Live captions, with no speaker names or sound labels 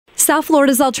South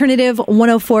Florida's Alternative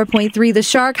 104.3 The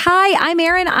Shark. Hi, I'm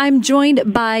Erin. I'm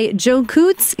joined by Joe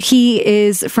Coots. He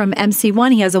is from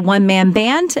MC1. He has a one-man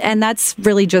band, and that's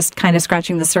really just kind of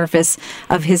scratching the surface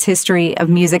of his history of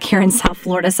music here in South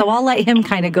Florida. So I'll let him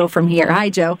kind of go from here.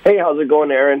 Hi, Joe. Hey, how's it going,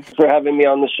 Erin? Thanks for having me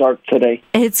on The Shark today.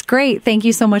 It's great. Thank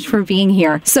you so much for being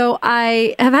here. So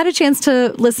I have had a chance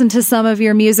to listen to some of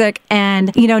your music,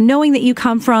 and, knowing that you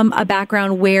come from a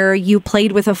background where you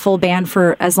played with a full band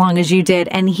for as long as you did,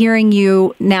 and hearing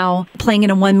you now playing in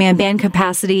a one-man band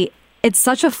capacity, it's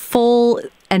such a full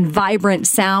and vibrant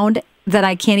sound that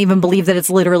I can't even believe that it's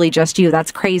literally just you.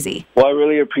 That's crazy. Well, I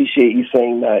really appreciate you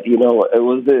saying that.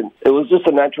 It was just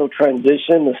a natural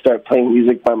transition to start playing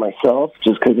music by myself,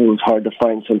 just because it was hard to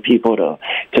find some people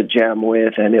to jam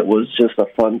with, and it was just a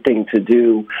fun thing to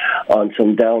do on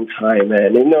some downtime.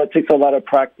 And, it takes a lot of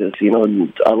practice,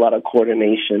 a lot of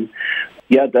coordination.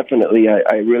 Yeah, definitely.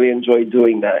 I really enjoy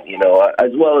doing that,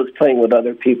 as well as playing with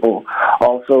other people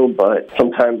also. But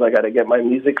sometimes I got to get my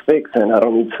music fixed, and I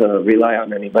don't need to rely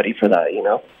on anybody for that,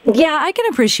 Yeah, I can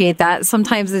appreciate that.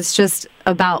 Sometimes it's just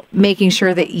about making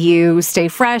sure that you stay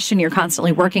fresh and you're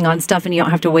constantly working on stuff, and you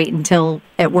don't have to wait until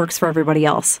it works for everybody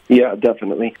else. Yeah,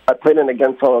 definitely. I played in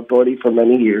Against All Authority for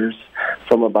many years,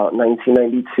 from about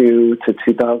 1992 to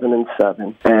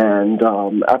 2007. And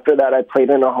after that, I played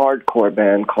in a hardcore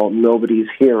band called Nobody's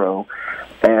Hero.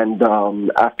 And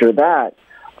after that,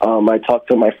 I talked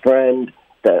to my friend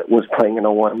that was playing in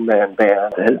a one-man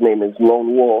band. His name is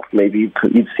Lone Wolf. Maybe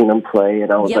you've seen him play.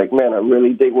 And I was like, man, I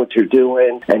really dig what you're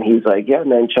doing. And he's like, yeah,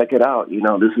 man, check it out.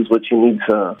 This is what you need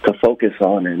to focus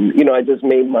on. And, I just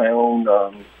made my own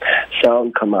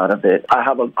sound come out of it. I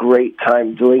have a great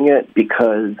time doing it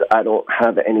because I don't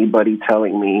have anybody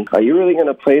telling me, are you really going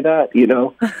to play that?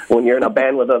 When you're in a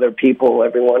band with other people,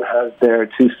 everyone has their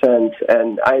 2 cents.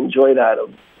 And I enjoy that,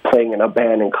 playing in a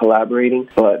band and collaborating,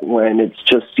 but when it's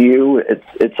just you,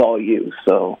 it's all you.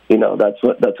 So that's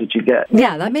what you get.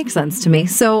 Yeah, that makes sense to me.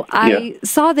 So I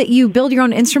saw that you build your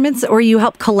own instruments, or you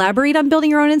help collaborate on building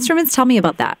your own instruments. Tell me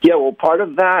about that. Yeah, well, part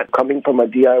of that, coming from a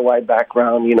DIY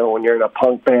background, when you're in a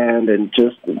punk band and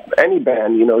just any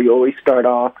band, you always start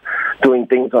off doing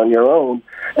things on your own.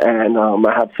 And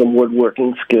I have some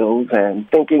woodworking skills, and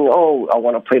thinking, I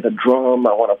want to play the drum.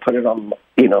 I want to put it on,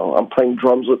 I'm playing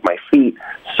drums with my feet.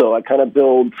 So I kind of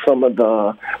build some of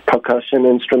the percussion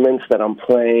instruments that I'm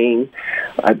playing.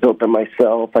 I built them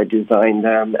myself. I designed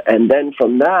them. And then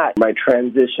from that, I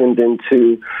transitioned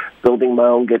into building my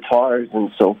own guitars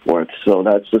and so forth. So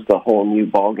that's just a whole new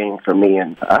ballgame for me.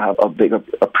 And I have a big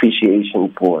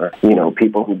appreciation for,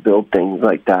 people who build things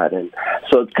like that. And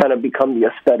so it's kind of become the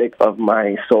aesthetic of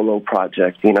my solo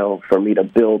project, for me to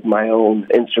build my own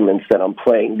instruments that I'm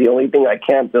playing. The only thing I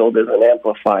can't build is an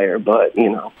amplifier, but,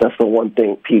 that's the one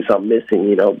piece I'm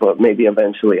missing, but maybe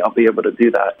eventually I'll be able to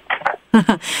do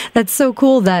that. That's so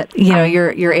cool that,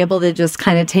 you're able to just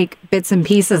kind of take bits and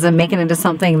pieces and make it into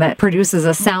something that produces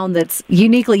a sound that's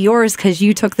uniquely yours, because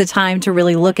you took the time to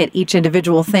really look at each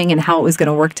individual thing and how it was going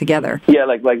to work together. Yeah,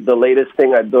 like the latest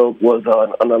thing I built was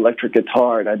an electric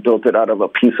guitar, and I built it out of a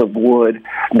piece of wood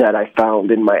that I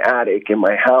found in my attic in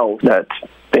my house that's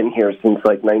been here since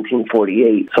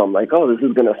 1948. So I'm like, this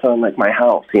is going to sound like my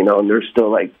house, and there's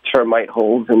still termite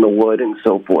holes in the wood and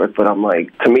so forth. But I'm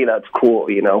like, to me, that's cool,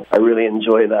 I really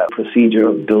enjoy that procedure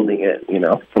of building it,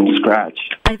 from scratch.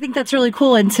 I think that's really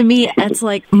cool. And to me, it's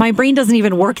like, my brain doesn't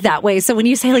even work that way. So when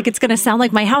you say it's going to sound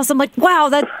like my house, I'm like, wow,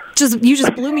 you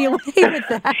just blew me away with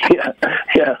that.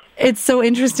 Yeah. It's so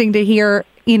interesting to hear,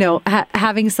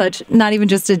 having such, not even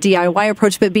just a DIY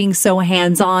approach, but being so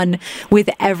hands-on with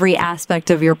every aspect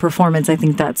of your performance. I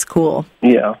think that's cool.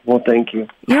 Yeah, well, thank you.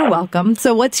 You're welcome.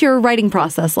 So what's your writing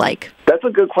process like? That's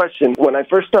a good question. When I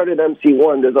first started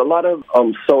MC1, there's a lot of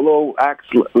solo acts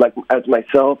like as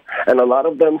myself, and a lot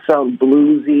of them sound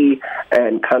bluesy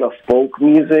and kind of folk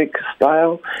music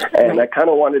style. And I kind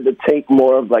of wanted to take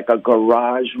more of a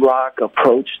garage rock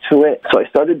approach to it. So I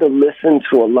started to listen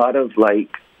to a lot of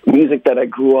music that I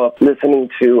grew up listening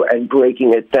to and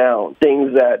breaking it down.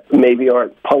 Things that maybe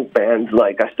aren't punk bands.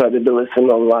 I started to listen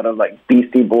to a lot of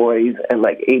Beastie Boys and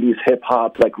 80s hip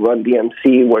hop, Run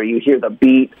DMC, where you hear the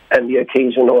beat and the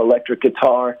occasional electric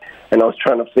guitar. And I was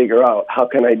trying to figure out, how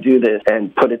can I do this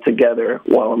and put it together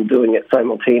while I'm doing it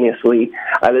simultaneously.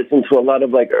 I listened to a lot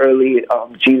of early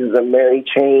Jesus and Mary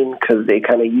Chain, because they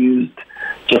kind of used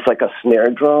just a snare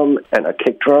drum and a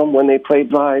kick drum when they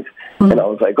played live. And I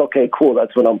was like, okay, cool,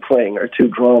 that's what I'm playing, are 2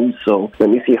 drums, so let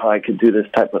me see how I could do this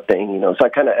type of thing, So I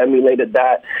kind of emulated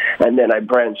that, and then I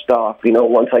branched off.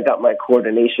 Once I got my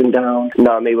coordination down,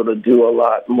 now I'm able to do a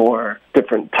lot more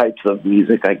different types of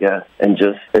music, I guess, and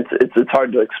just, it's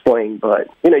hard to explain, but,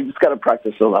 you just got to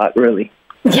practice a lot, really.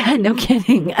 Yeah, no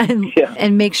kidding.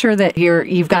 And make sure that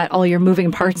you've got all your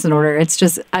moving parts in order. It's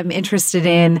just, I'm interested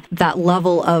in that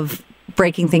level of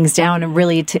breaking things down and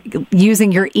really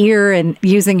using your ear and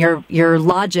using your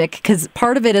logic, because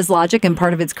part of it is logic and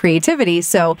part of it's creativity.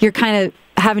 So you're kind of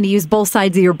having to use both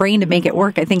sides of your brain to make it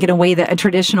work, I think, in a way that a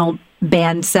traditional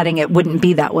band setting, it wouldn't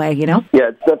be that way, Yeah,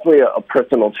 it's definitely a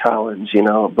personal challenge,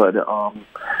 but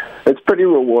it's pretty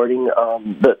rewarding.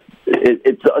 But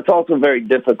it's also very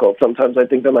difficult. Sometimes I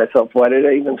think to myself, why did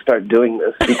I even start doing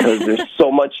this? Because there's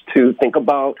so much to think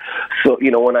about. So,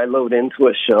 when I load into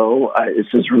a show, it's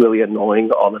just really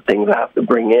annoying, all the things I have to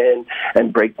bring in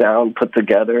and break down, put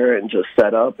together, and just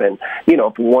set up. And,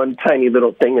 if one tiny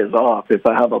little thing is off, if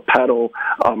I have a pedal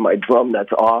on my drum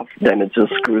that's off, then it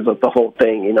just screws up the whole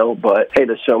thing, But, hey,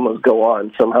 the show must go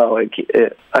on. Somehow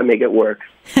I make it work.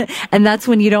 And that's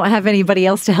when you don't have anybody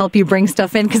else to help you bring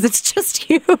stuff in, because it's just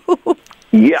you.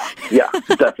 Yeah,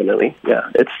 definitely. Yeah,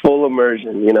 it's full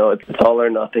immersion, it's all or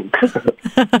nothing.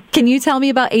 Can you tell me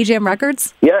about AJM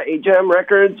Records? Yeah, AJM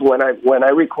Records, when I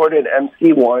recorded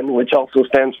MC1, which also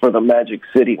stands for the Magic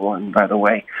City one, by the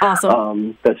way.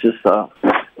 Awesome. That's just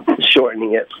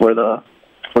shortening it for the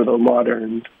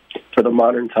modern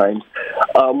times.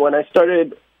 When I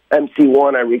started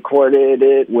MC1, I recorded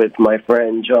it with my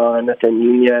friend Jonathan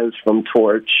Nunez from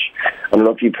Torch. I don't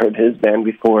know if you've heard his band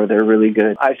before. They're really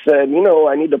good. I said,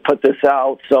 I need to put this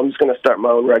out, so I'm just going to start my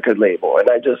own record label. And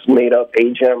I just made up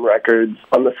AJM Records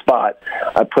on the spot.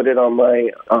 I put it on my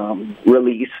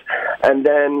release. And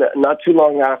then not too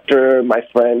long after, my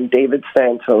friend David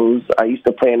Santos, I used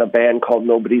to play in a band called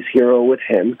Nobody's Hero with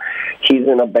him. He's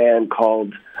in a band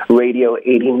called Radio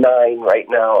 89 right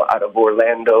now out of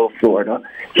Orlando, Florida.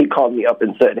 He called me up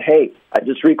and said, hey, I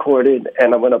just recorded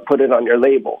and I'm going to put it on your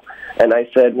label. And I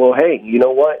said, well, hey, you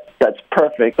know what? That's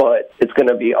perfect, but it's going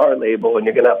to be our label and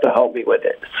you're going to have to help me with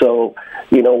it. So,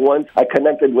 once I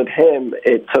connected with him,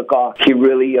 it took off. He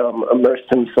really immersed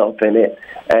himself in it.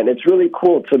 And it's really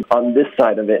cool on this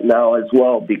side of it now as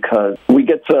well, because we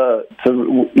get to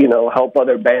help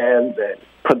other bands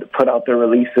and put out their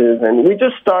releases, and we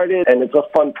just started, and it's a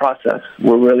fun process.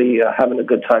 We're really having a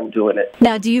good time doing it.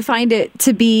 Now, do you find it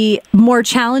to be more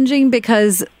challenging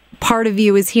because part of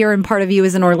you is here and part of you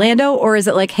is in Orlando, or is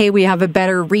it like, hey, we have a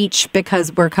better reach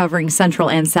because we're covering Central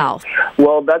and South?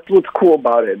 Well, that's what's cool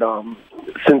about it.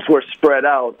 Since we're spread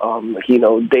out,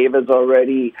 Dave has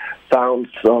already found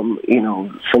some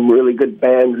really good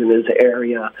bands in his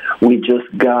area. We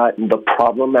just got the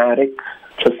Problematics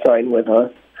to sign with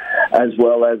us, as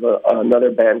well as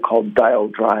another band called Dial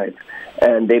Drive.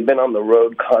 And they've been on the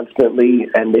road constantly,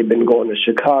 and they've been going to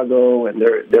Chicago, and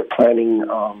they're planning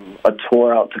a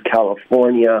tour out to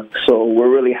California. So we're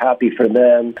really happy for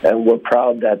them, and we're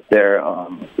proud that they're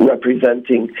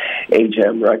representing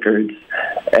AJM Records.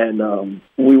 And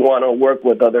we want to work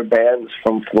with other bands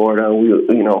from Florida. We,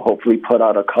 hopefully put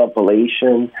out a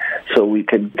compilation so we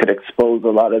could expose a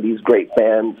lot of these great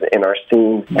bands in our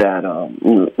scene that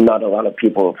not a lot of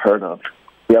people have heard of.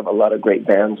 We have a lot of great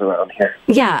bands around here.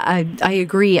 Yeah, I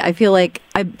agree. I feel like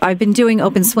I've been doing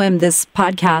Open Swim, this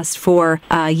podcast, for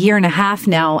a year and a half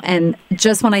now, and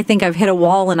just when I think I've hit a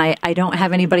wall and I don't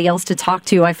have anybody else to talk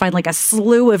to, I find like a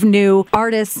slew of new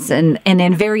artists and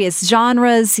in various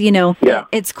genres. Yeah.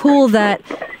 It's cool that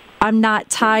I'm not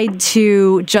tied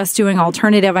to just doing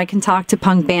alternative. I can talk to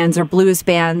punk bands or blues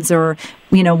bands or,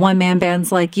 one-man bands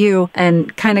like you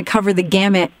and kind of cover the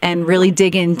gamut and really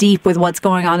dig in deep with what's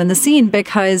going on in the scene,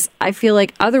 because I feel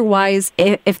like otherwise,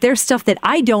 if there's stuff that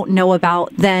I don't know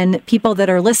about, then people that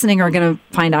are listening are going to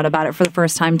find out about it for the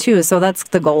first time too. So that's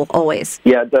the goal always.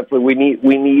 Yeah, definitely.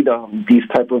 We need these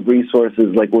type of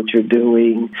resources like what you're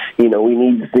doing. We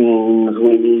need zines.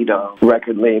 We need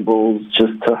record labels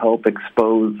just to help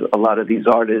expose a lot of these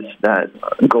artists that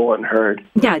go unheard.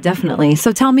 Yeah, definitely.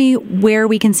 So tell me where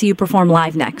we can see you perform live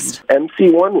next.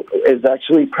 MC1 is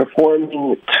actually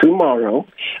performing tomorrow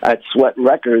at Sweat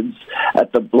Records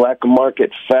at the Black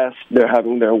Market Fest. They're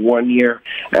having their 1-year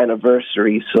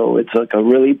anniversary, so it's like a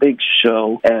really big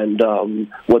show. And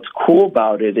what's cool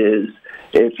about it is,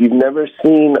 if you've never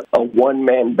seen a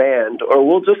one-man band, or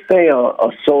we'll just say a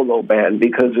solo band,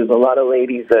 because there's a lot of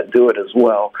ladies that do it as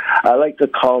well. I like to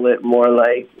call it more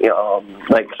like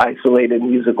isolated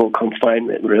musical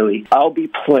confinement, really. I'll be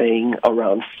playing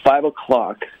around 5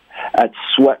 o'clock at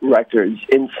Sweat Records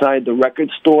inside the record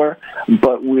store.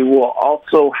 But we will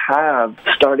also have,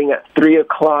 starting at 3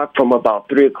 o'clock, from about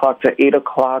 3 o'clock to 8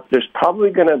 o'clock, there's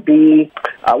probably going to be,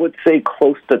 I would say,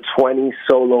 close to 20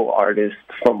 solo artists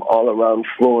from all around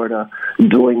Florida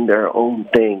doing their own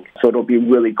thing. So it'll be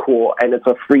really cool. And it's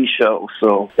a free show.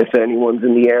 So if anyone's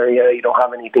in the area, you don't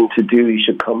have anything to do, you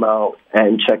should come out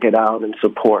and check it out and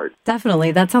support.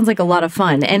 Definitely. That sounds like a lot of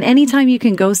fun. And anytime you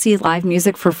can go see live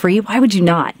music for free, why would you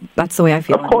not? That's the way I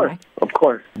feel. Of course. Anyway. Of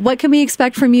course. What can we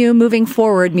expect from you moving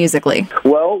forward musically?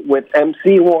 Well, with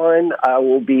MC1,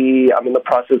 I'm in the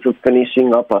process of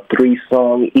finishing up a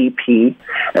 3-song EP,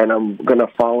 and I'm going to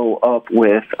follow up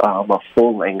with a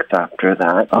full length after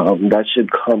that. That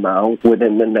should come out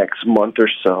within the next month or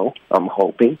so, I'm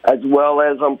hoping. As well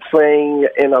as I'm playing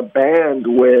in a band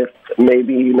with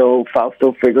maybe,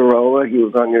 Fausto Figueroa. He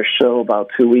was on your show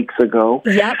about 2 weeks ago.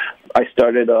 Yep. I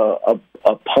started a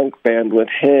punk band with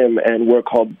him, and we're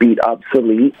called Beat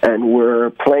Obsolete, and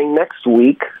we're playing next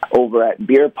week over at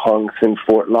Beer Punks in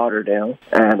Fort Lauderdale,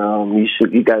 and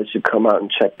you guys should come out and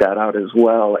check that out as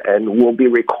well, and we'll be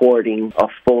recording a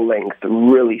full length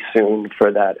really soon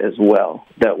for that as well,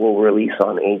 that will release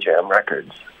on AJAM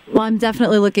Records. Well, I'm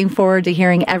definitely looking forward to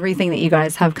hearing everything that you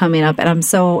guys have coming up, and I'm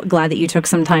so glad that you took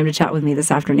some time to chat with me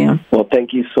this afternoon. Well,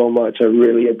 thank you so much. I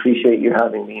really appreciate you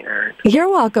having me, Erin. You're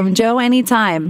welcome, Joe, anytime.